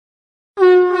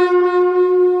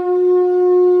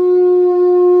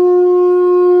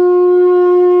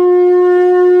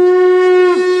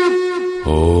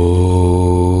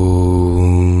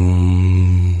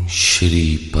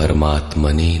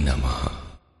परमात्मने नमः।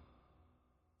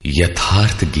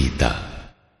 यथार्थ गीता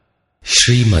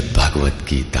श्रीमद् भगवत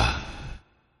गीता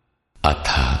अथ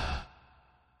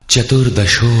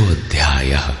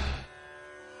चतुर्दशोऽध्यायः।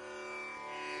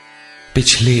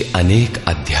 पिछले अनेक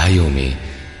अध्यायों में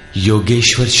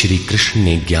योगेश्वर श्री कृष्ण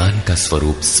ने ज्ञान का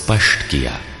स्वरूप स्पष्ट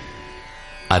किया।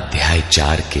 अध्याय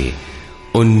 4 के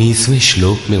 19वें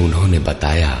श्लोक में उन्होंने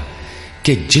बताया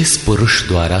कि जिस पुरुष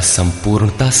द्वारा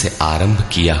संपूर्णता से आरंभ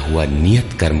किया हुआ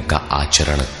नियत कर्म का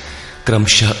आचरण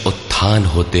क्रमशः उत्थान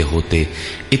होते होते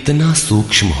इतना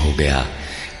सूक्ष्म हो गया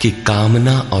कि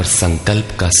कामना और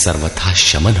संकल्प का सर्वथा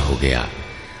शमन हो गया,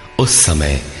 उस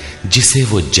समय जिसे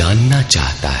वो जानना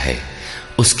चाहता है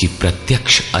उसकी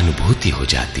प्रत्यक्ष अनुभूति हो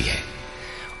जाती है।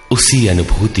 उसी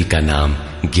अनुभूति का नाम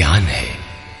ज्ञान है।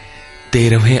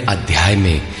 13वें अध्याय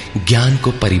में ज्ञान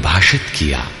को परिभाषित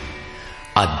किया।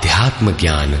 अध्यात्म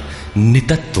ज्ञान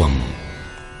नितत्वम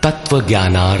तत्व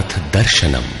ज्ञानार्थ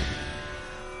दर्शनम।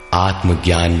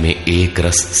 आत्मज्ञान में एक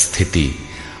रस स्थिति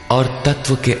और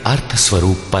तत्व के अर्थ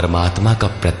स्वरूप परमात्मा का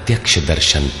प्रत्यक्ष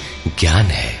दर्शन ज्ञान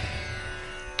है।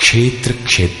 क्षेत्र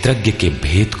क्षेत्रज्ञ के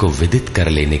भेद को विदित कर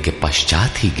लेने के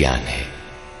पश्चात ही ज्ञान है।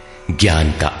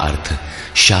 ज्ञान का अर्थ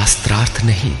शास्त्रार्थ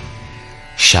नहीं,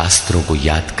 शास्त्रों को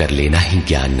याद कर लेना ही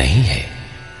ज्ञान नहीं है।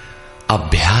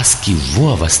 अभ्यास की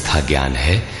वो अवस्था ज्ञान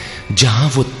है जहां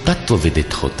वो तत्व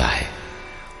विदित होता है।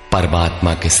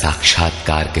 परमात्मा के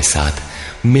साक्षात्कार के साथ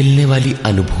मिलने वाली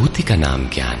अनुभूति का नाम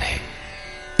ज्ञान है।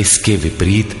 इसके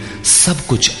विपरीत सब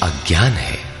कुछ अज्ञान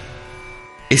है।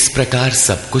 इस प्रकार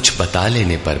सब कुछ बता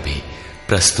लेने पर भी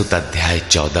प्रस्तुत अध्याय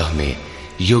 14 में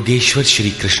योगेश्वर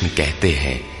श्री कृष्ण कहते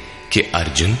हैं कि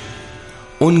अर्जुन,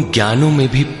 उन ज्ञानों में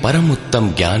भी परम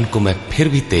उत्तम ज्ञान को मैं फिर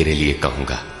भी तेरे लिए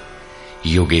कहूंगा।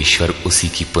 योगेश्वर उसी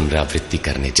की पुनरावृत्ति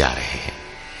करने जा रहे हैं,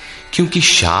 क्योंकि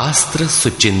शास्त्र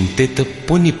सुचिंतित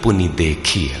पुनि पुनि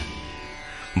देखिए।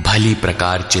 भली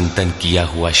प्रकार चिंतन किया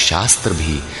हुआ शास्त्र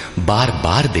भी बार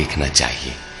बार देखना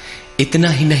चाहिए। इतना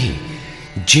ही नहीं,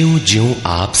 ज्यों ज्यों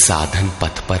आप साधन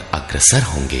पथ पर अग्रसर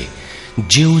होंगे,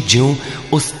 ज्यों ज्यों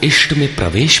उस इष्ट में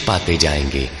प्रवेश पाते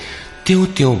जाएंगे, त्यों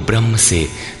त्यों ब्रह्म से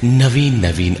नवीन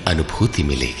नवीन अनुभूति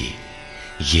मिलेगी।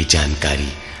 ये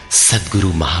जानकारी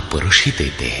सद्गुरु महापुरुष ही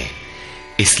देते हैं।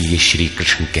 इसलिए श्री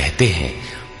कृष्ण कहते हैं,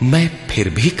 मैं फिर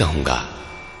भी कहूंगा।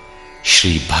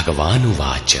 श्री भगवान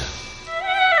उवाच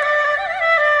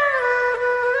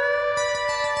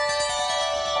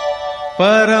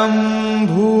परं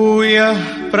भूयः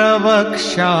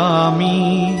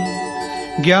प्रवक्ष्यामि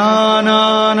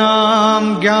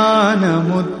ज्ञानानां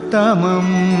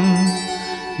ज्ञानमुत्तमम्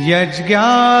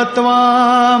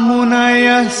यज्ञात्वा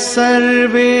मुनयः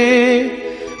सर्वे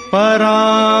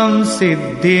परां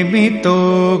सिद्धिमितो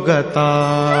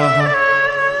गताः।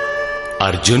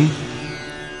 अर्जुन,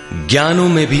 ज्ञानों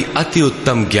में भी अति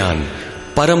उत्तम ज्ञान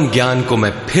परम ज्ञान को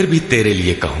मैं फिर भी तेरे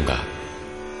लिए कहूंगा,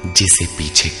 जिसे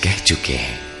पीछे कह चुके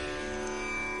हैं।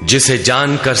 जिसे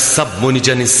जानकर सब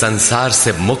मुनिजन इस संसार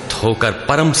से मुक्त होकर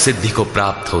परम सिद्धि को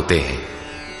प्राप्त होते हैं,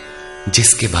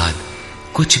 जिसके बाद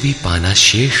कुछ भी पाना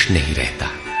शेष नहीं रहता।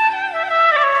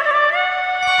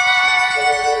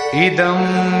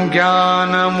 इदं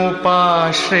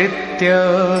ज्ञानमुपाश्रित्य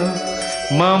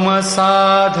मम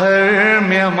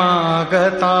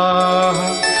साधर्म्यमागताः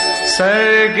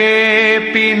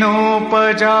सर्गेऽपि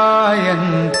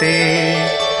नोपजायन्ते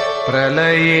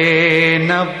प्रलये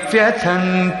न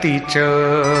व्यथन्ति च।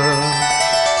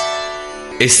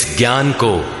 इस ज्ञान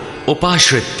को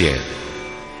उपाश्रित्य,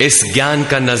 इस ज्ञान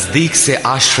का नजदीक से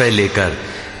आश्रय लेकर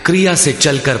क्रिया से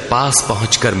चलकर पास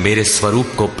पहुंचकर मेरे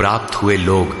स्वरूप को प्राप्त हुए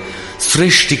लोग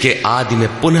सृष्टि के आदि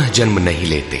में पुनः जन्म नहीं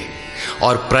लेते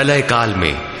और प्रलय काल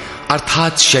में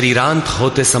अर्थात शरीरांत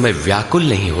होते समय व्याकुल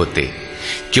नहीं होते,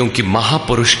 क्योंकि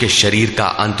महापुरुष के शरीर का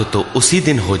अंत तो उसी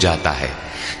दिन हो जाता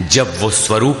है जब वो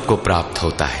स्वरूप को प्राप्त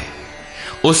होता है।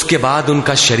 उसके बाद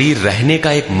उनका शरीर रहने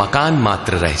का एक मकान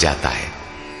मात्र रह जाता है।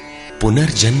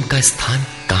 पुनर्जन्म का स्थान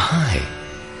कहां है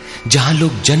जहां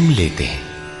लोग जन्म लेते हैं?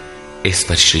 इस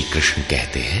पर श्री कृष्ण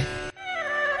कहते हैं,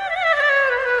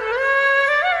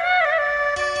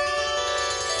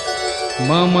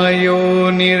 मम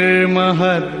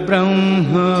योनिर्महद्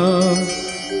ब्रह्म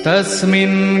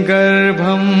तस्मिन्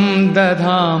गर्भं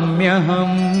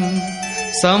दधाम्यहम्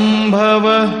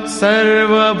सम्भवः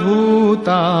सर्वभूतानां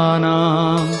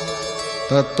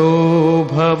ततो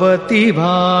भवति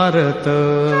भारत।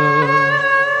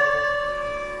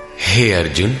 हे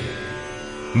अर्जुन,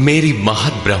 मेरी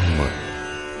महद ब्रह्म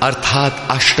अर्थात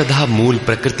अष्टधा मूल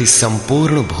प्रकृति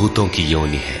संपूर्ण भूतों की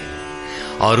योनि है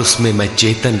और उसमें मैं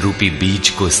चेतन रूपी बीज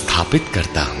को स्थापित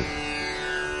करता हूं।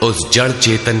 उस जड़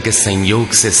चेतन के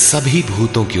संयोग से सभी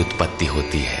भूतों की उत्पत्ति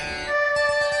होती है।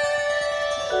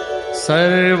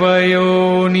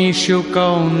 सर्वयोनिषु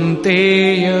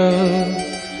कौन्तेय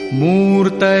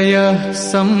मूर्तयः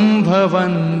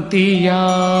सम्भवन्ति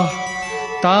याः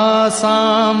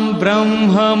तासां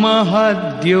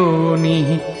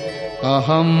ब्रह्ममहद्योनिः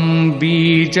अहं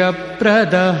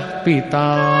बीजप्रदः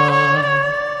पिता।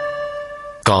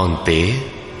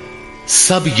 कौन्तेय,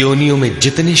 सब योनियों में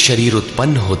जितने शरीर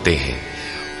उत्पन्न होते हैं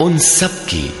उन सब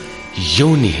की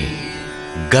योनि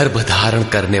गर्भ धारण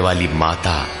करने वाली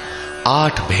माता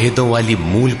 8 भेदों वाली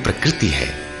मूल प्रकृति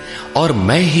है और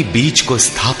मैं ही बीज को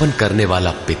स्थापन करने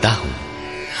वाला पिता हूं।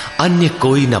 अन्य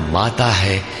कोई न माता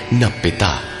है न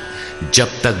पिता।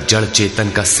 जब तक जड़ चेतन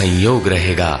का संयोग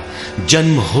रहेगा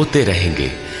जन्म होते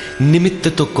रहेंगे, निमित्त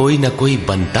तो कोई न कोई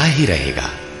बनता ही रहेगा।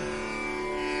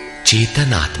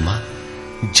 चेतन आत्मा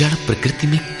जड़ प्रकृति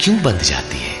में क्यों बंध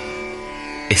जाती है?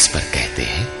 इस पर कहते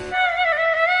हैं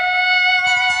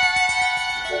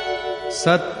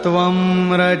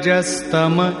सत्वं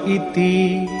रजस्तम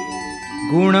इति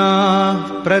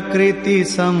गुणाः प्रकृति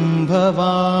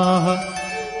संभवाः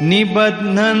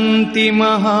निबध्नन्ति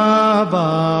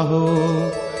महाबाहो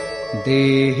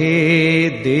देहे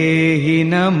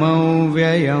देहिनमव्ययम्।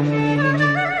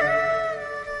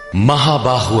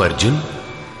 महाबाहु अर्जुन,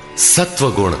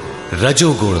 सत्वगुण,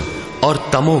 रजोगुण और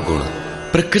तमोगुण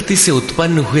प्रकृति से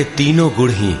उत्पन्न हुए तीनों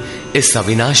गुण ही इस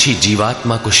अविनाशी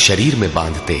जीवात्मा को शरीर में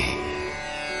बांधते हैं।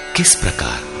 किस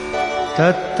प्रकार?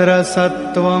 तत्र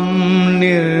सत्वं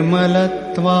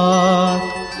निर्मलत्वात्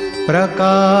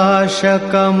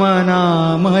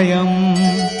प्रकाशकमनामयम्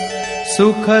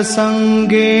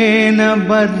सुखसंगेन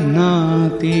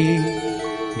बध्नाति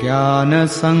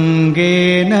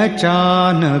ज्ञानसंगेन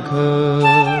चानघ।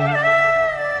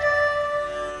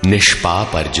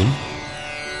 निष्पाप अर्जुन,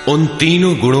 उन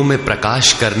तीनों गुणों में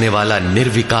प्रकाश करने वाला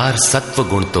निर्विकार सत्व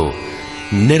गुण तो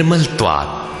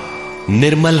निर्मलत्वात्,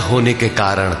 निर्मल होने के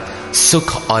कारण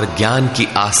सुख और ज्ञान की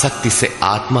आसक्ति से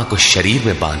आत्मा को शरीर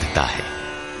में बांधता है।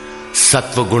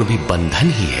 सत्व गुण भी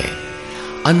बंधन ही है।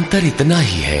 अंतर इतना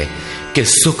ही है कि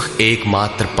सुख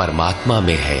एकमात्र परमात्मा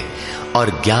में है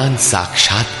और ज्ञान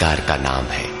साक्षात्कार का नाम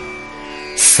है।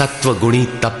 सत्व गुणी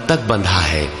तब तक बंधा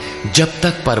है जब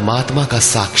तक परमात्मा का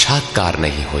साक्षात्कार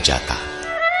नहीं हो जाता।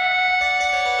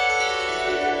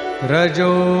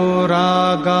 रजो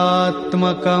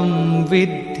रागात्मकं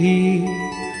विद्धि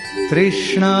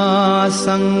तृष्णा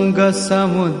संग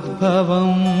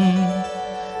समुद्भवम्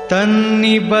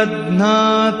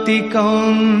तन्निबध्नाति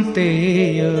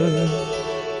कौन्तेय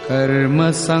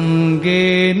कर्म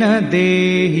संगेन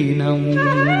देहिनम्।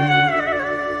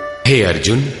 हे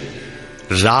अर्जुन,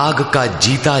 राग का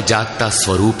जीता जागता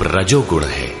स्वरूप रजोगुण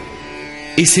है।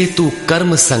 इसे तू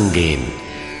कर्म संगेन,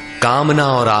 कामना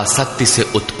और आसक्ति से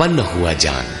उत्पन्न हुआ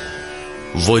जान।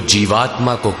 वो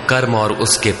जीवात्मा को कर्म और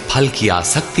उसके फल की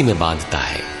आसक्ति में बांधता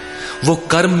है। वो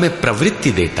कर्म में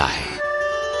प्रवृत्ति देता है।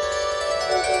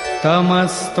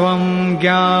 तमस्त्वं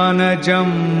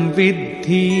ज्ञानजं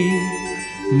विद्धि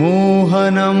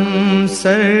मोहनं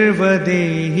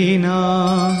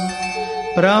सर्वदेहिनां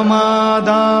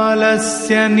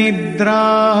प्रमादालस्य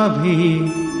निद्राभिः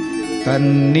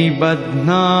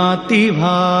तन्निबध्नाति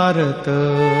भारत।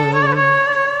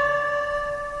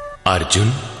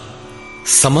 अर्जुन,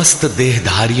 समस्त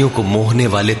देहधारियों को मोहने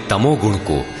वाले तमोगुण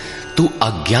को तू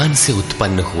अज्ञान से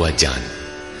उत्पन्न हुआ जान।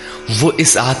 वो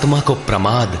इस आत्मा को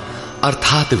प्रमाद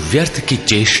अर्थात व्यर्थ की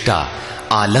चेष्टा,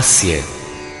 आलस्य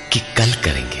की कल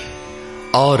करेंगे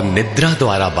और निद्रा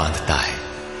द्वारा बांधता है।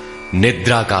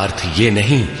 निद्रा का अर्थ यह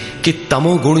नहीं कि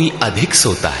तमोगुणी अधिक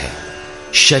सोता है,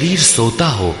 शरीर सोता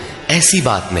हो, ऐसी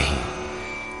बात नहीं।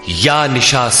 या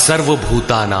निशा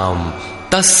सर्वभूतानाम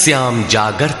तस्याम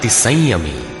जागर्ति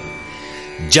संयमी।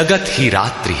 जगत ही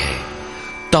रात्रि है।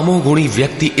 तमोगुणी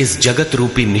व्यक्ति इस जगत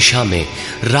रूपी निशा में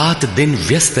रात दिन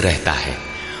व्यस्त रहता है,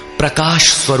 प्रकाश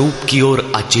स्वरूप की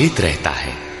ओर अचेत रहता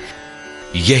है।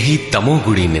 यही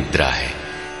तमोगुणी निद्रा है।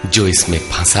 जो इसमें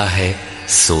फंसा है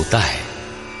सोता है।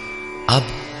 अब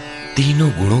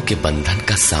तीनों गुणों के बंधन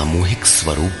का सामूहिक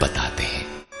स्वरूप बताते हैं।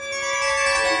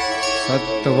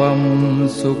 सत्वं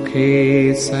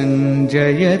सुखे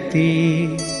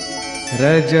संजयति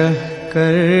रजः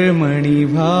कर्मणि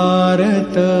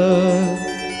भारत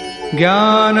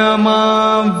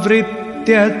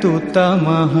ज्ञानमावृत्य तु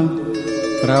तमः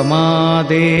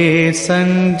प्रमादे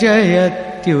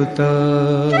संजयत्युत।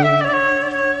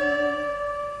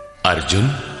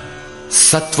 अर्जुन,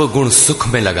 सत्वगुण सुख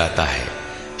में लगाता है,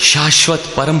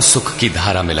 शाश्वत परम सुख की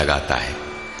धारा में लगाता है।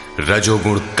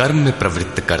 रजोगुण कर्म में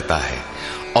प्रवृत्त करता है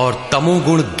और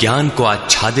तमोगुण ज्ञान को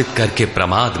आच्छादित करके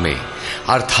प्रमाद में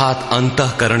अर्थात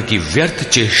अंतःकरण की व्यर्थ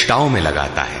चेष्टाओं में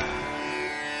लगाता है।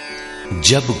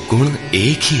 जब गुण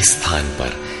एक ही स्थान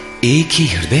पर एक ही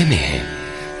हृदय में हैं,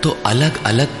 तो अलग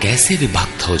अलग कैसे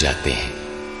विभक्त हो जाते हैं?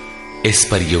 इस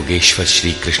पर योगेश्वर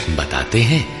श्री कृष्ण बताते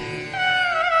हैं,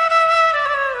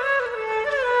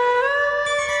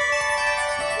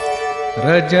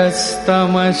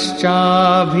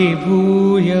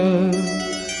 रजस्तमश्चाभिभूय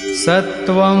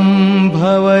सत्वं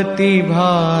भवति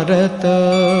भारत,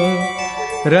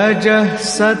 रजः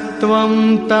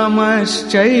सत्वं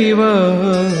तमश्चैव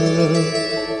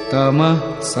तमः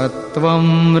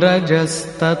सत्वं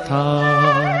रजस्तथा।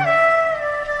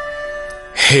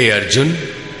 हे अर्जुन,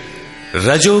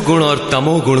 रजोगुण और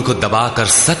तमोगुण को दबाकर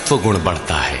सत्वगुण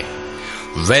बढ़ता है,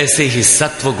 वैसे ही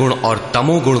सत्वगुण और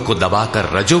तमोगुण को दबाकर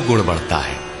रजोगुण बढ़ता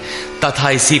है, तथा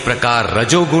इसी प्रकार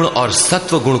रजोगुण और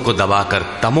सत्वगुण को दबाकर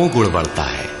तमोगुण बढ़ता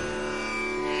है।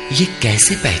 ये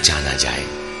कैसे पहचाना जाए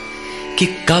कि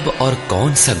कब और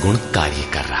कौन सा गुण कार्य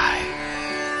कर रहा है?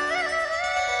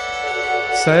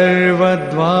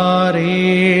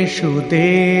 सर्वद्वारेषु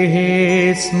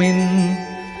देहेऽस्मिन्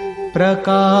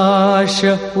प्रकाश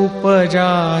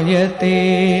उपजायते,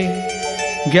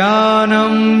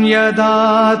 ज्ञानं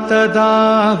यदा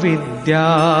तदा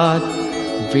विद्यात्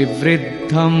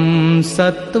विवृद्धं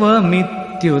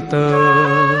सत्वमित्युत।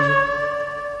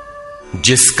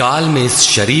 जिस काल में इस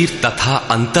शरीर तथा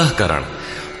अंतःकरण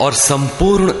और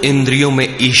संपूर्ण इंद्रियों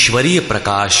में ईश्वरीय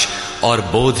प्रकाश और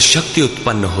बोध शक्ति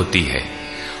उत्पन्न होती है,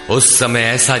 उस समय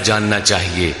ऐसा जानना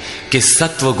चाहिए कि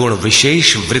सत्वगुण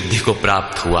विशेष वृद्धि को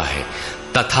प्राप्त हुआ है,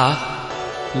 तथा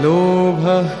लोभ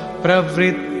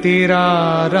प्रवृत्तिरारंभः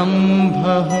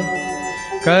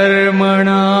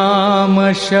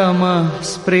कर्मणामशमः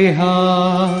स्पृहा,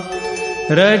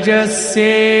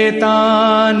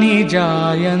 रजस्येतानि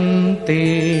जायन्ते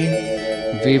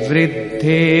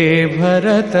विवृद्धे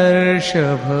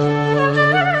भरतर्षभ।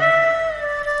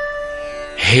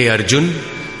 हे अर्जुन,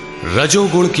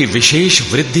 रजोगुण की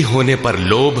विशेष वृद्धि होने पर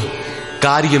लोभ,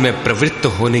 कार्य में प्रवृत्त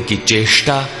होने की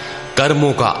चेष्टा,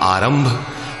 कर्मों का आरंभ,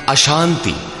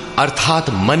 अशांति अर्थात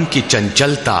मन की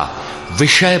चंचलता,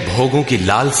 विषय भोगों की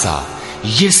लालसा,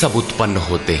 ये सब उत्पन्न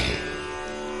होते हैं।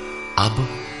 अब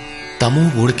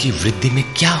तमोगुण की वृद्धि में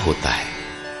क्या होता है?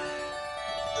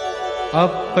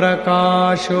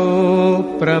 अप्रकाशो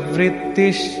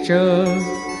प्रवृत्तिश्च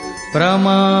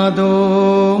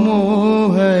प्रमादो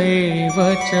मोह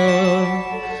एव च,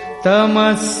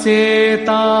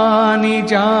 तमस्येतानि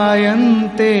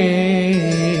जायन्ते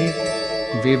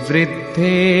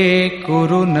विवृद्धे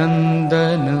कुरु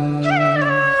नंदन।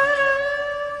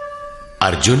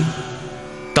 अर्जुन,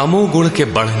 तमोगुण के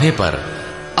बढ़ने पर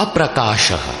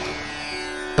अप्रकाशः,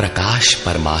 प्रकाश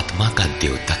परमात्मा का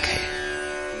द्योतक है।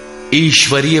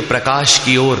 ईश्वरीय प्रकाश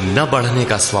की ओर न बढ़ने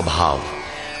का स्वभाव,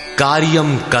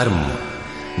 कार्यम कर्म,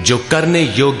 जो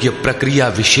करने योग्य प्रक्रिया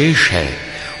विशेष है,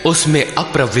 उसमें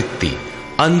अप्रवृत्ति,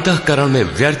 अंतःकरण में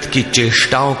व्यर्थ की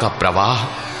चेष्टाओं का प्रवाह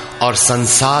और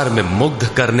संसार में मुग्ध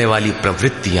करने वाली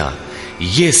प्रवृत्तियां,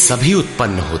 ये सभी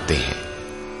उत्पन्न होते हैं।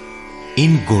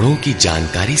 इन गुणों की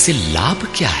जानकारी से लाभ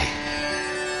क्या है?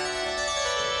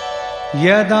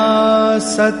 यदा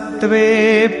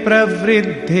सत्वे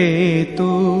प्रवृद्धे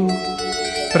तु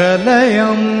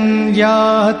प्रलयं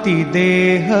याति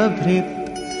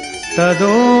देहभृत्,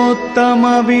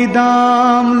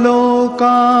 तदोत्तमविदां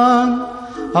लोकान्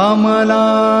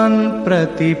अमलान्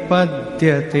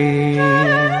प्रतिपद्यते।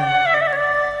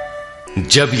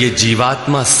 जब ये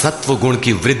जीवात्मा सत्व गुण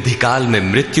की वृद्धि काल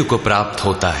में मृत्यु को प्राप्त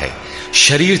होता है,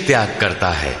 शरीर त्याग करता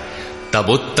है, तब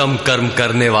उत्तम कर्म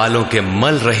करने वालों के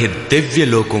मल रहित दिव्य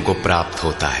लोकों को प्राप्त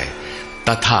होता है,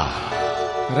 तथा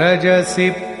रजसि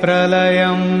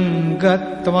प्रलयं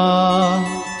गत्वा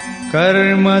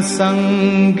कर्म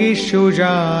संगिषु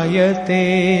जायते,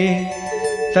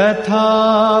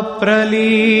 तथा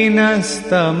प्रलीनस्तमसि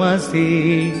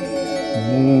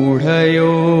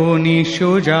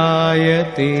मूढ़योनिषु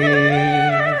जायते।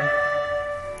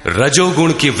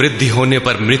 रजोगुण की वृद्धि होने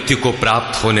पर मृत्यु को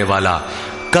प्राप्त होने वाला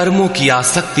कर्मों की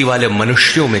आसक्ति वाले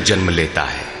मनुष्यों में जन्म लेता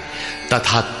है,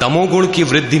 तथा तमोगुण की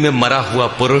वृद्धि में मरा हुआ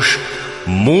पुरुष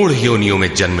मूढ़ योनियों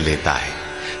में जन्म लेता है,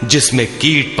 जिसमें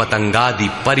कीट पतंगादि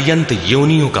पर्यंत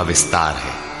योनियों का विस्तार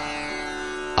है।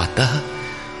 अतः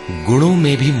गुणों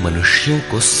में भी मनुष्यों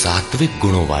को सात्विक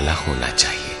गुणों वाला होना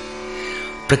चाहिए।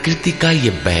 प्रकृति का ये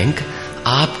बैंक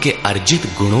आपके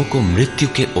अर्जित गुणों को मृत्यु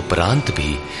के उपरांत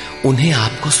भी उन्हें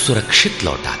आपको सुरक्षित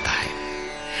लौटाता है।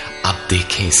 अब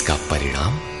देखें इसका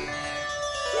परिणाम।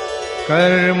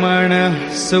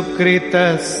 कर्मणः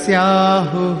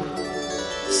सुकृतस्याहुः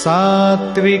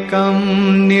सात्विकं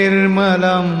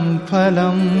निर्मलं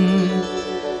फलं,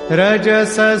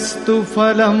 रजसस्तु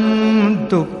फलं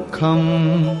दुःखं,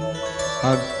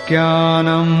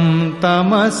 अज्ञानं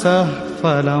तमसः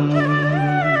फलम्।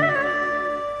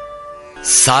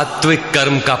 सात्विक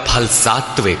कर्म का फल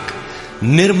सात्विक,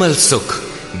 निर्मल सुख,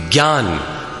 ज्ञान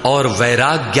और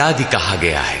वैराग्यादि कहा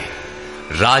गया है।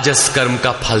 राजस कर्म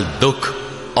का फल दुख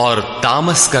और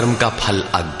तामस कर्म का फल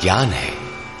अज्ञान है।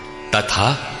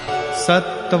 तथा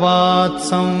सत्वात्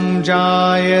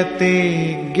संजायते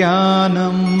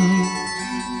ज्ञानम्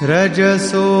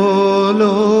रजसो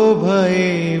लोभ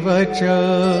एव च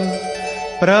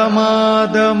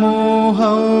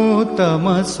प्रमादमोहौ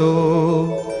तमसो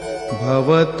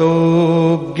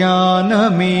भवतो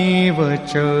ज्ञानमेव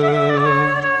च।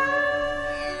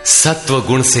 सत्व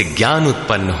गुण से ज्ञान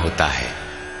उत्पन्न होता है।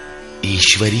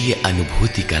 ईश्वरीय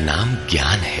अनुभूति का नाम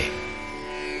ज्ञान है।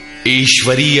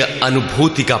 ईश्वरीय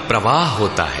अनुभूति का प्रवाह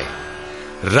होता है।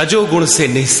 रजोगुण से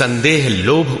निसंदेह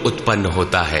लोभ उत्पन्न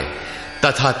होता है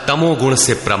तथा तमोगुण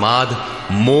से प्रमाद,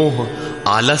 मोह,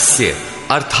 आलस्य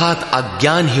अर्थात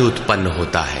अज्ञान ही उत्पन्न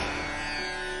होता है।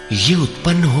 ये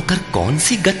उत्पन्न होकर कौन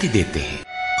सी गति देते हैं?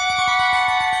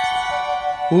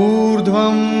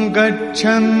 ऊर्ध्वं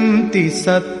गच्छन्ति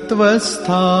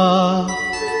सत्त्वस्था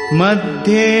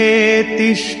मध्ये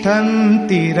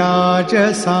तिष्ठन्ति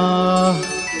राजसाः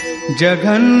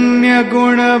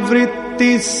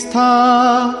जघन्यगुणवृत्तिस्था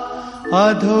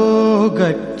अधो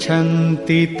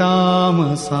गच्छन्ति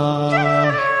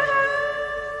तामसाः।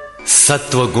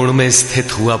 सत्व गुण में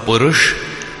स्थित हुआ पुरुष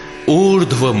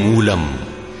ऊर्ध्व मूलम,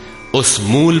 उस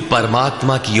मूल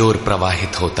परमात्मा की ओर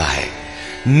प्रवाहित होता है,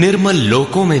 निर्मल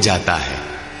लोकों में जाता है।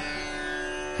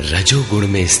 रजोगुण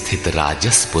में स्थित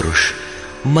राजस पुरुष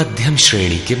मध्यम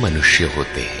श्रेणी के मनुष्य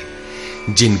होते हैं,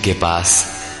 जिनके पास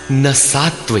न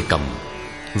सात्विकम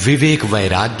विवेक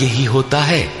वैराग्य ही होता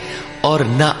है और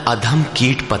न अधम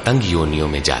कीट पतंग योनियों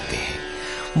में जाते हैं,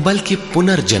 बल्कि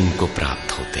पुनर्जन्म को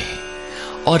प्राप्त होते हैं।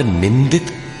 और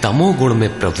निंदित तमोगुण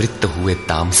में प्रवृत्त हुए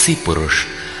तामसी पुरुष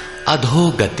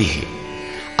अधोगति है,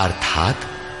 अर्थात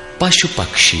पशु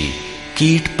पक्षी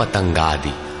कीट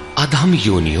पतंगादि अधम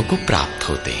योनियों को प्राप्त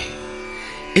होते हैं।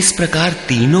 इस प्रकार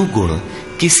तीनों गुण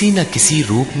किसी न किसी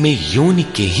रूप में योनि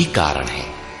के ही कारण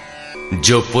हैं।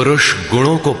 जो पुरुष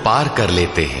गुणों को पार कर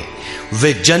लेते हैं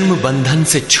वे जन्म बंधन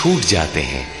से छूट जाते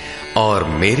हैं और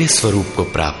मेरे स्वरूप को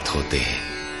प्राप्त होते हैं।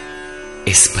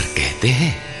 इस पर कहते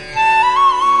हैं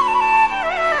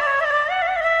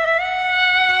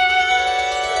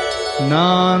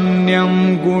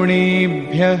नान्यं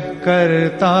गुणेभ्यः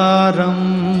कर्तारं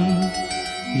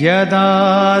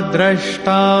यदा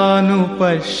द्रष्टानुपश्यति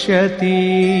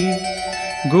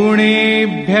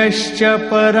गुणेभ्यश्च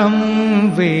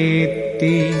परं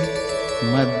वेत्ति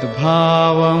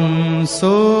मद्भावं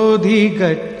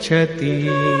सोऽधिगच्छति।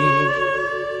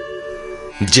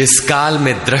 जिस काल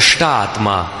में दृष्टा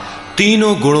आत्मा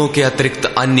तीनों गुणों के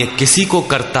अतिरिक्त अन्य किसी को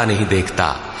करता नहीं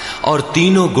देखता और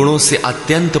तीनों गुणों से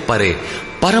अत्यंत परे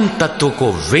परम तत्व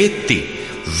को वेत्ति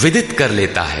विदित कर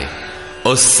लेता है,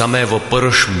 उस समय वो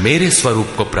पुरुष मेरे स्वरूप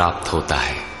को प्राप्त होता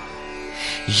है।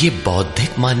 ये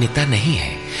बौद्धिक मान्यता नहीं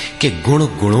है कि गुण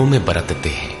गुणों में बरतते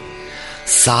हैं।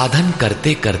 साधन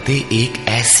करते करते एक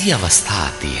ऐसी अवस्था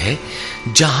आती है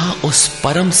जहां उस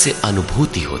परम से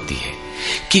अनुभूति होती है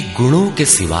कि गुणों के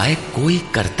सिवाय कोई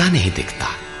करता नहीं दिखता।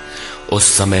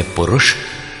 उस समय पुरुष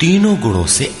तीनों गुणों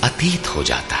से अतीत हो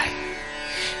जाता है।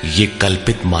 ये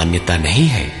कल्पित मान्यता नहीं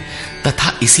है।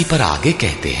 तथा इसी पर आगे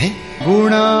कहते हैं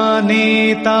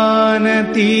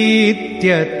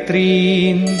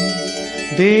गुणानेतानतीत्यत्रीन्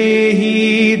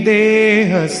देही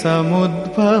देह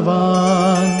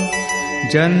समुद्भवान्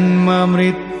जन्म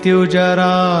मृत्यु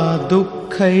जरा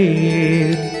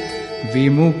दुःखैर्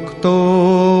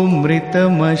विमुक्तो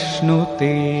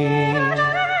मृतमश्नुते।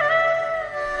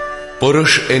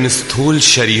 पुरुष इन स्थूल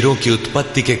शरीरों की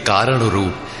उत्पत्ति के कारण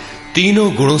रूप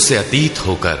तीनों गुणों से अतीत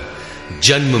होकर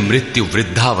जन्म मृत्यु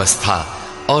वृद्धावस्था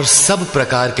और सब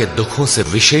प्रकार के दुखों से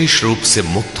विशेष रूप से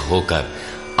मुक्त होकर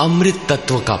अमृत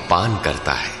तत्व का पान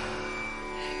करता है।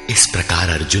 इस प्रकार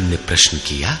अर्जुन ने प्रश्न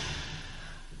किया।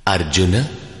 अर्जुन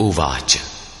उवाच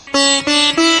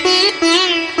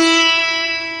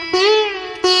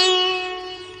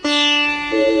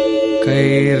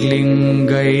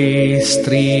कैर्लिङ्गैः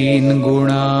स्त्रीन्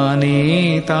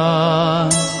गुणानेता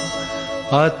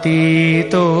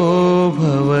अतीतो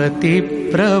भवति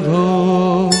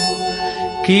प्रभो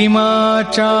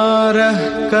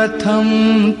किमाचारः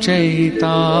कथं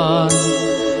चैतान्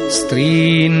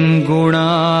स्त्रीन्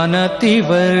गुणानतिवर्तते।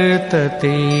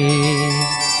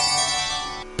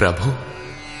 प्रभु,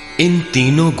 इन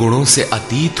तीनों गुणों से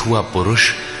अतीत हुआ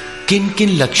पुरुष किन किन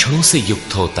लक्षणों से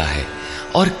युक्त होता है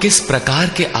और किस प्रकार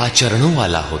के आचरणों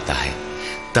वाला होता है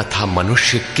तथा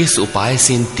मनुष्य किस उपाय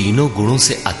से इन तीनों गुणों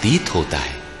से अतीत होता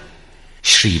है।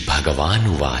 श्री भगवान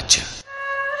उवाच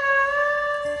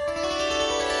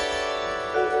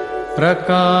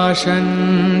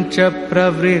प्रकाशञ्च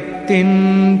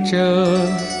प्रवृत्तिञ्च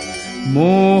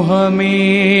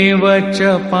मोहमेव च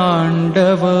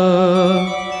पाण्डव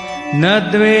न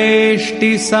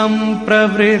द्वेष्टि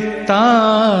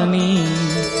सम्प्रवृत्तानि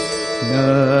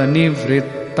न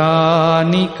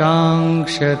निवृत्तानि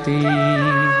कांक्षति।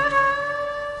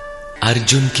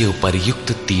 अर्जुन के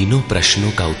उपर्युक्त तीनों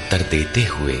प्रश्नों का उत्तर देते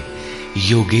हुए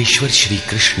योगेश्वर श्री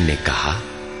कृष्ण ने कहा,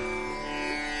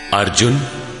 अर्जुन,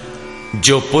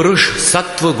 जो पुरुष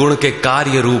सत्व गुण के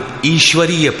कार्य रूप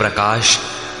ईश्वरीय प्रकाश,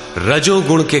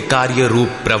 रजोगुण के कार्य रूप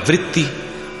प्रवृत्ति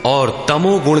और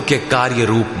तमोगुण के कार्य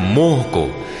रूप मोह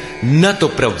को न तो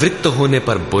प्रवृत्त होने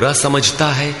पर बुरा समझता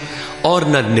है और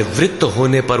न निवृत्त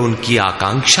होने पर उनकी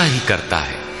आकांक्षा ही करता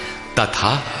है,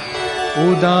 तथा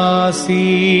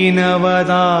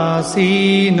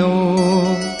उदासीनवदासीनो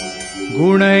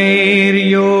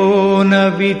गुणैर्यो न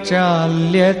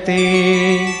विचाल्यते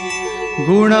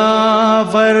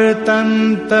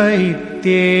गुणावर्तन्त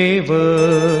इत्येव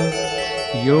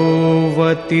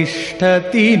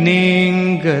योऽवतिष्ठति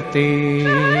नेङ्गते।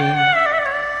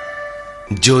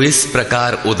 जो इस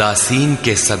प्रकार उदासीन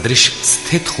के सदृश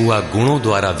स्थित हुआ गुणों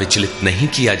द्वारा विचलित नहीं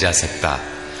किया जा सकता,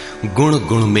 गुण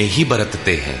गुण में ही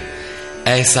बरतते हैं,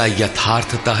 ऐसा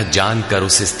यथार्थतः जानकर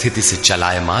उस स्थिति से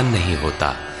चलायमान नहीं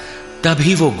होता,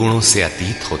 तभी वो गुणों से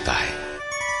अतीत होता है।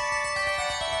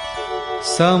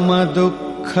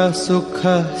 समदुःख सुख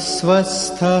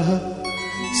स्वस्थः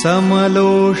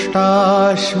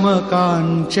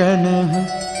समलोष्टाश्मकाञ्चनः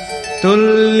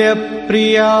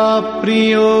तुल्यप्रिया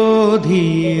प्रियो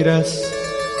धीरस्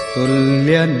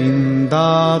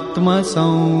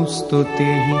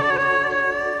तुल्यनिन्दात्मसंस्तुतिः।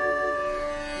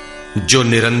 जो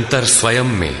निरंतर स्वयं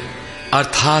में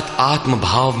अर्थात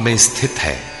आत्मभाव में स्थित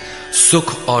है,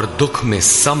 सुख और दुख में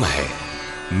सम है,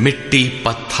 मिट्टी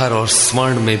पत्थर और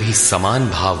स्वर्ण में भी समान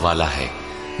भाव वाला है,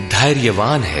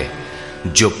 धैर्यवान है,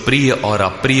 जो प्रिय और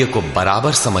अप्रिय को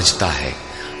बराबर समझता है,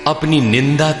 अपनी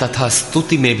निंदा तथा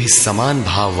स्तुति में भी समान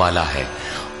भाव वाला है,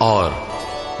 और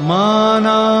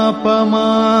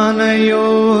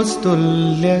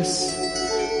मानापमानयोस्तुल्यस्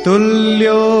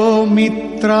तुल्यो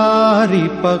मित्रारिपक्षयोः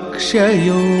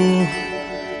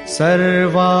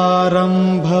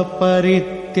सर्वारंभ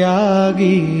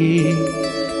परित्यागी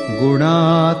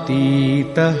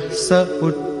गुणातीतः स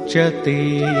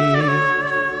उच्यते।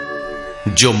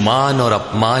 जो मान और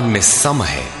अपमान में सम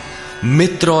है,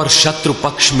 मित्र और शत्रु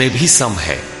पक्ष में भी सम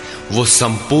है, वो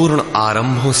संपूर्ण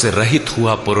आरंभों से रहित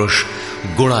हुआ पुरुष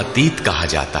गुणातीत कहा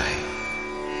जाता है।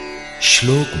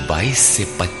 श्लोक 22 से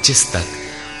 25 तक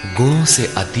गुणों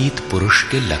से अतीत पुरुष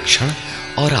के लक्षण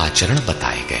और आचरण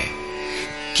बताए गए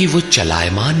कि वो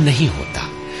चलायमान नहीं होता,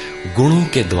 गुणों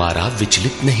के द्वारा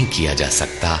विचलित नहीं किया जा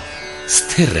सकता,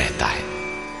 स्थिर रहता है।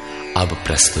 अब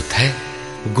प्रस्तुत है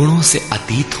गुणों से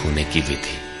अतीत होने की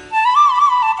विधि।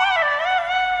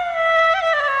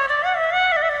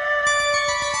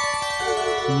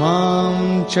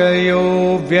 मां च यो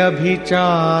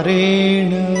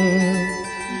व्यभिचारेण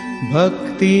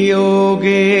भक्ति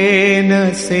योगेन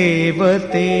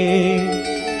सेवते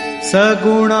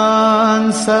सगुणान्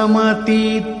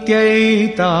समतीत्यैतान्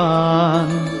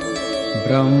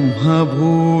ब्रह्म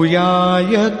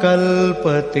भूयाय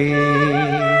कल्पते।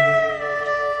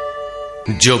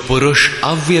 जो पुरुष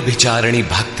अव्यभिचारिणी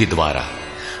भक्ति द्वारा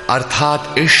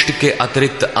अर्थात इष्ट के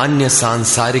अतिरिक्त अन्य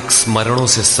सांसारिक स्मरणों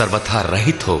से सर्वथा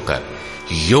रहित होकर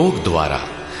योग द्वारा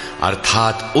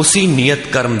अर्थात उसी नियत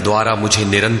कर्म द्वारा मुझे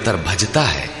निरंतर भजता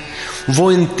है,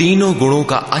 वो इन तीनों गुणों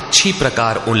का अच्छी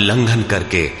प्रकार उल्लंघन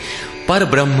करके पर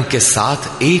ब्रह्म के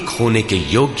साथ एक होने के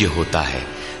योग्य होता है,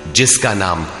 जिसका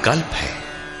नाम कल्प है।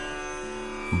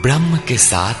 ब्रह्म के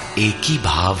साथ एक ही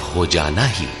भाव हो जाना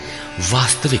ही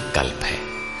वास्तविक कल्प है।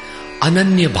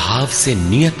 अनन्य भाव से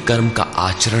नियत कर्म का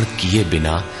आचरण किए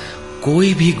बिना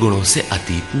कोई भी गुणों से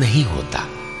अतीत नहीं होता।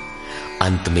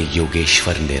 अंत में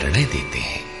योगेश्वर निर्णय देते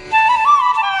हैं,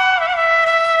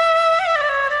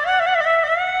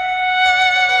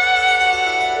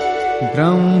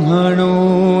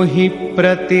 ब्रह्मणो हि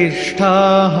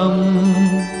प्रतिष्ठाहम्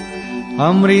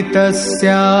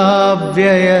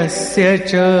अमृतस्याव्ययस्य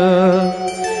च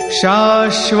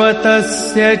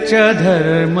शाश्वतस्य च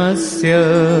धर्मस्य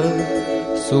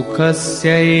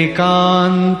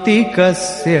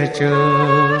सुखस्यैकान्तिकस्य च।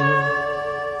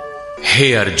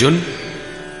 हे अर्जुन,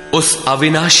 उस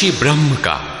अविनाशी ब्रह्म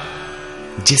का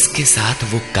जिसके साथ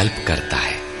वो कल्प करता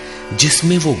है,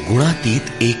 जिसमें वो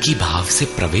गुणातीत एक ही भाव से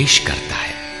प्रवेश करता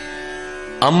है,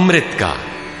 अमृत का,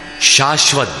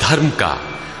 शाश्वत धर्म का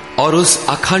और उस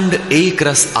अखंड एक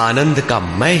रस आनंद का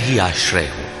मैं ही आश्रय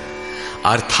हूं,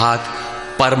 अर्थात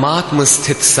परमात्म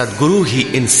स्थित सद्गुरु ही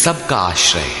इन सब का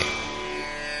आश्रय है।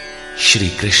 श्री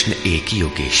कृष्ण एक ही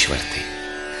योगेश्वर थे।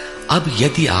 अब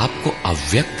यदि आपको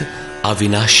अव्यक्त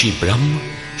अविनाशी ब्रह्म,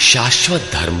 शाश्वत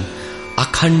धर्म,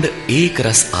 अखंड एक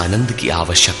रस आनंद की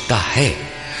आवश्यकता है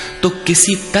तो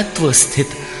किसी तत्व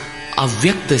स्थित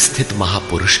अव्यक्त स्थित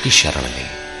महापुरुष की शरण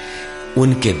लें।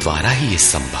 उनके द्वारा ही यह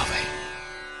संभव है।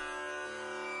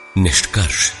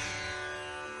 निष्कर्ष,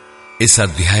 इस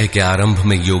अध्याय के आरंभ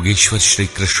में योगेश्वर श्री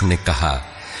कृष्ण ने कहा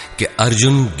कि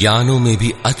अर्जुन, ज्ञानों में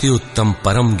भी अति उत्तम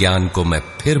परम ज्ञान को मैं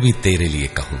फिर भी तेरे लिए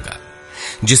कहूंगा,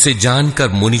 जिसे जानकर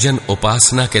मुनिजन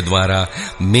उपासना के द्वारा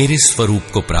मेरे स्वरूप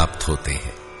को प्राप्त होते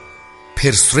हैं।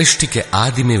 फिर सृष्टि के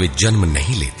आदि में वे जन्म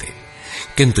नहीं लेते,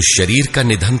 किंतु शरीर का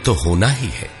निधन तो होना ही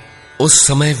है। उस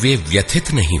समय वे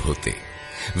व्यथित नहीं होते।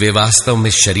 वे वास्तव में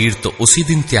शरीर तो उसी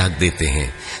दिन त्याग देते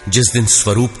हैं जिस दिन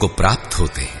स्वरूप को प्राप्त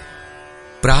होते हैं।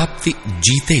 प्राप्ति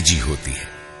जीते जी होती है,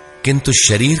 किंतु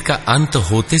शरीर का अंत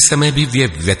होते समय भी वे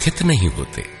व्यथित नहीं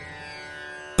होते।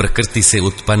 प्रकृति से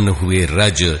उत्पन्न हुए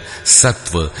रज,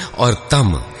 सत्व और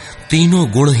तम तीनों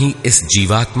गुण ही इस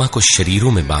जीवात्मा को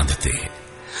शरीरों में बांधते हैं।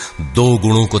 दो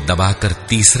गुणों को दबाकर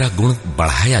तीसरा गुण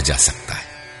बढ़ाया जा सकता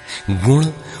है। गुण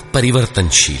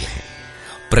परिवर्तनशील है।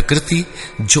 प्रकृति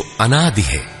जो अनादि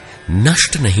है,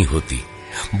 नष्ट नहीं होती,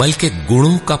 बल्कि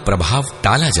गुणों का प्रभाव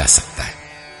टाला जा सकता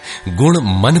है। गुण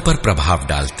मन पर प्रभाव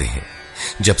डालते हैं।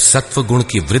 जब सत्व गुण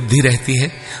की वृद्धि रहती है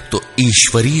तो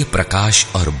ईश्वरीय प्रकाश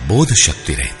और बोध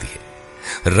शक्ति रहती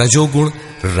है। रजोगुण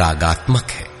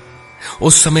रागात्मक है।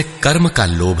 उस समय कर्म का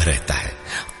लोभ रहता है,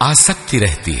 आसक्ति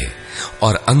रहती है,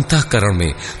 और अंतःकरण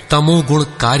में तमोगुण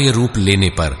कार्य रूप लेने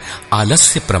पर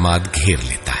आलस्य प्रमाद घेर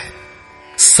लेता है।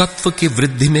 सत्व की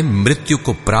वृद्धि में मृत्यु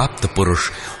को प्राप्त पुरुष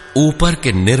ऊपर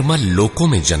के निर्मल लोकों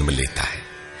में जन्म लेता है।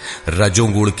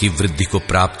 रजोगुण की वृद्धि को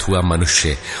प्राप्त हुआ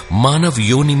मनुष्य मानव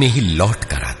योनि में ही लौट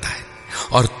कर आता है,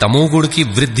 और तमोगुण की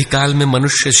वृद्धि काल में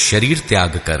मनुष्य शरीर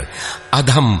त्याग कर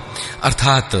अधम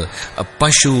अर्थात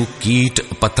पशु, कीट,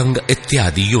 पतंग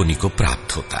इत्यादि योनि को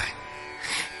प्राप्त होता है।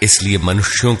 इसलिए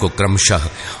मनुष्यों को क्रमशः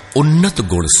उन्नत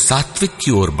गुण सात्विक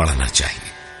की ओर बढ़ना चाहिए।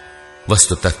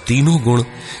 वस्तुतः तीनों गुण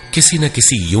किसी न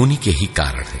किसी योनि के ही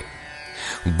कारण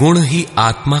हैं। गुण ही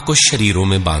आत्मा को शरीरों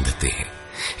में बांधते हैं,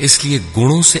 इसलिए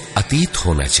गुणों से अतीत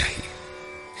होना चाहिए।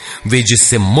 वे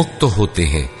जिससे मुक्त होते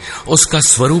हैं उसका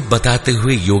स्वरूप बताते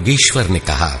हुए योगेश्वर ने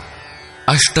कहा,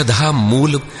 अष्टधा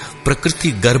मूल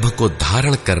प्रकृति गर्भ को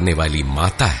धारण करने वाली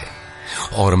माता है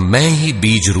और मैं ही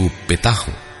बीज रूप पिता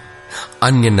हूं।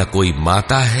 अन्य न कोई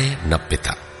माता है न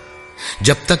पिता।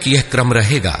 जब तक यह क्रम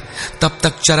रहेगा तब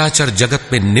तक चराचर जगत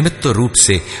में निमित्त रूप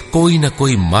से कोई न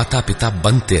कोई माता पिता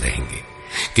बनते रहेंगे,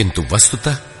 किंतु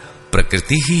वस्तुतः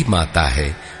प्रकृति ही माता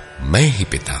है, मैं ही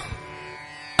पिता हूं।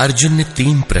 अर्जुन ने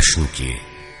 3 प्रश्न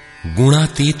किए।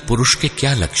 गुणातीत पुरुष के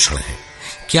क्या लक्षण हैं,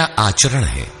 क्या आचरण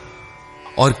है,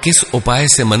 और किस उपाय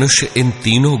से मनुष्य इन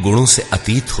तीनों गुणों से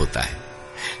अतीत होता है।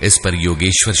 इस पर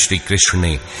योगेश्वर श्री कृष्ण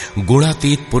ने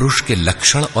गुणातीत पुरुष के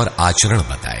लक्षण और आचरण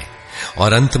बताए,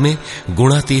 और अंत में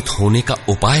गुणातीत होने का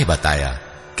उपाय बताया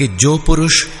कि जो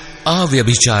पुरुष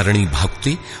अव्यभिचारिणी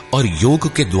भक्ति और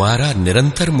योग के द्वारा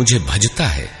निरंतर मुझे भजता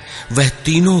है वह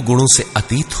तीनों गुणों से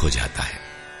अतीत हो जाता है।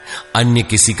 अन्य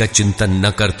किसी का चिंतन न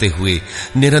करते हुए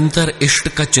निरंतर इष्ट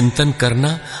का चिंतन करना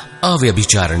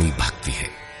अव्यभिचारिणी भक्ति है।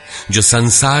 जो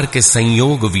संसार के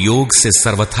संयोग वियोग से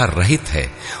सर्वथा रहित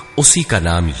है उसी का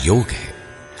नाम योग है।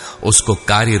 उसको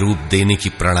कार्य रूप देने की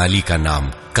प्रणाली का नाम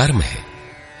कर्म है।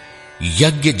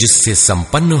 यज्ञ जिससे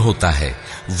संपन्न होता है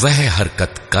वह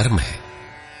हरकत कर्म है।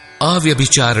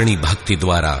 अव्यभिचारिणी भक्ति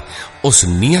द्वारा उस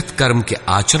नियत कर्म के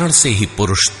आचरण से ही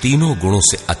पुरुष तीनों गुणों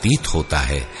से अतीत होता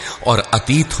है और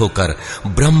अतीत होकर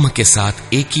ब्रह्म के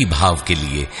साथ एक ही भाव के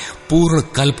लिए पूर्ण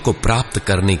कल्प को प्राप्त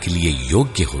करने के लिए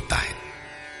योग्य होता है।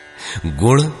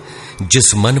 गुण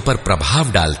जिस मन पर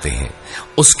प्रभाव डालते हैं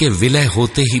उसके विलय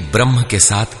होते ही ब्रह्म के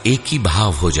साथ एक ही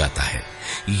भाव हो जाता है।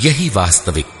 यही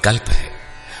वास्तविक कल्प है।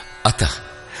 अतः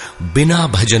बिना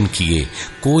भजन किए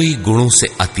कोई गुणों से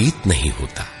अतीत नहीं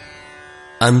होता।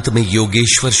 अंत में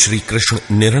योगेश्वर श्री कृष्ण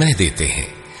निर्णय देते हैं,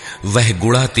 वह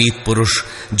गुणातीत पुरुष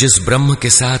जिस ब्रह्म के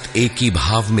साथ एक ही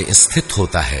भाव में स्थित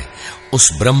होता है उस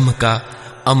ब्रह्म का,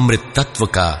 अमृत तत्व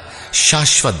का,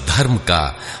 शाश्वत धर्म का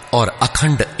और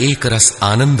अखंड एक रस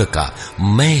आनंद का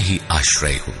मैं ही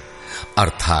आश्रय हूं,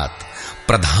 अर्थात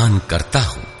प्रधान करता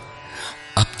हूं।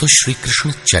 अब तो श्री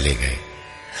कृष्ण चले गए।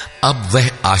 अब वह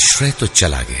आश्रय तो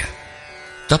चला गया,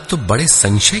 तब तो बड़े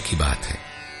संशय की बात है,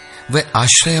 वह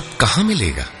आश्रय अब कहां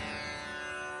मिलेगा।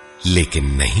 लेकिन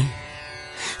नहीं,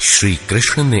 श्री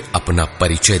कृष्ण ने अपना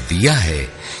परिचय दिया है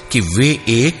कि वे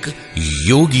एक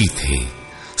योगी थे,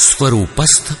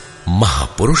 स्वरूपस्थ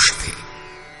महापुरुष थे।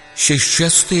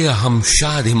 शिष्यस्ते अहम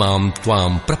शाधिमाम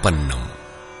त्वाम प्रपन्नम।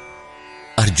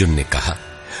 अर्जुन ने कहा,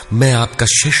 मैं आपका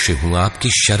शिष्य हूं,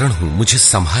 आपकी शरण हूं, मुझे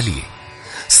संभालिए।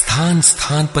 स्थान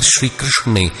स्थान पर श्री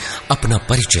कृष्ण ने अपना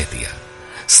परिचय दिया,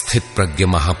 स्थित प्रज्ञ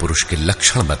महापुरुष के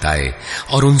लक्षण बताए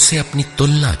और उनसे अपनी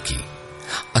तुलना की।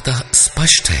 अतः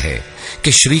स्पष्ट है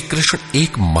कि श्री कृष्ण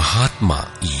एक महात्मा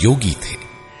योगी थे।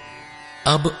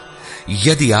 अब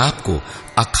यदि आपको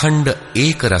अखंड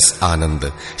एक रस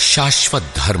आनंद,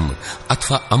 शाश्वत धर्म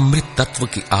अथवा अमृत तत्व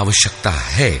की आवश्यकता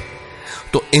है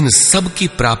तो इन सब की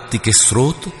प्राप्ति के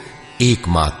स्रोत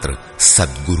एकमात्र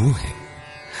सद्गुरु हैं।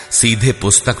 सीधे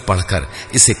पुस्तक पढ़कर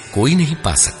इसे कोई नहीं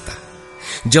पा सकता।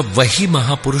 जब वही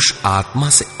महापुरुष आत्मा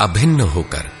से अभिन्न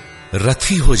होकर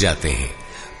रथी हो जाते हैं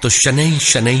तो शनैः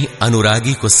शनैः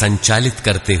अनुरागी को संचालित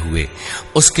करते हुए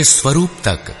उसके स्वरूप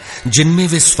तक, जिनमें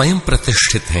वे स्वयं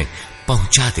प्रतिष्ठित हैं,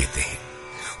 पहुंचा देते हैं।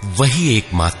 वही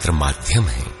एकमात्र माध्यम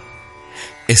है।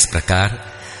 इस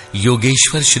प्रकार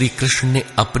योगेश्वर श्री कृष्ण ने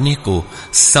अपने को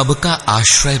सबका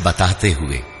आश्रय बताते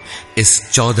हुए इस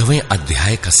 14वें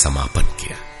अध्याय का समापन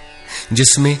किया,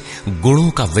 जिसमें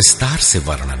गुणों का विस्तार से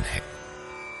वर्णन है।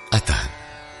 अतः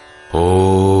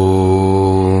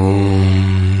ओम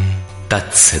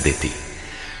तत्सदिति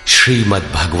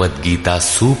श्रीमद् भगवद गीता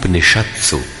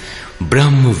सूपनिषत्सु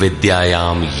ब्रह्म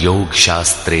विद्यायाम योग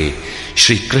शास्त्रे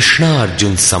श्री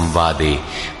कृष्णार्जुन संवादे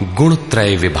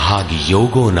गुणत्रय विभाग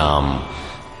योगो नाम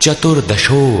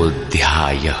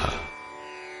चतुर्दशोऽध्यायः।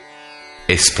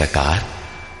 इस प्रकार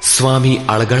स्वामी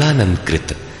अड़गड़ानंद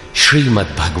कृत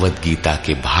श्रीमद् भगवद गीता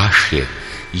के भाष्य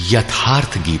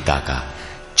यथार्थ गीता का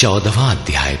 14वां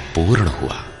अध्याय पूर्ण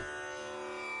हुआ।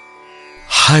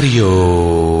 हरि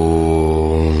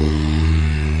ओम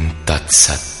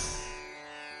तत्सत्।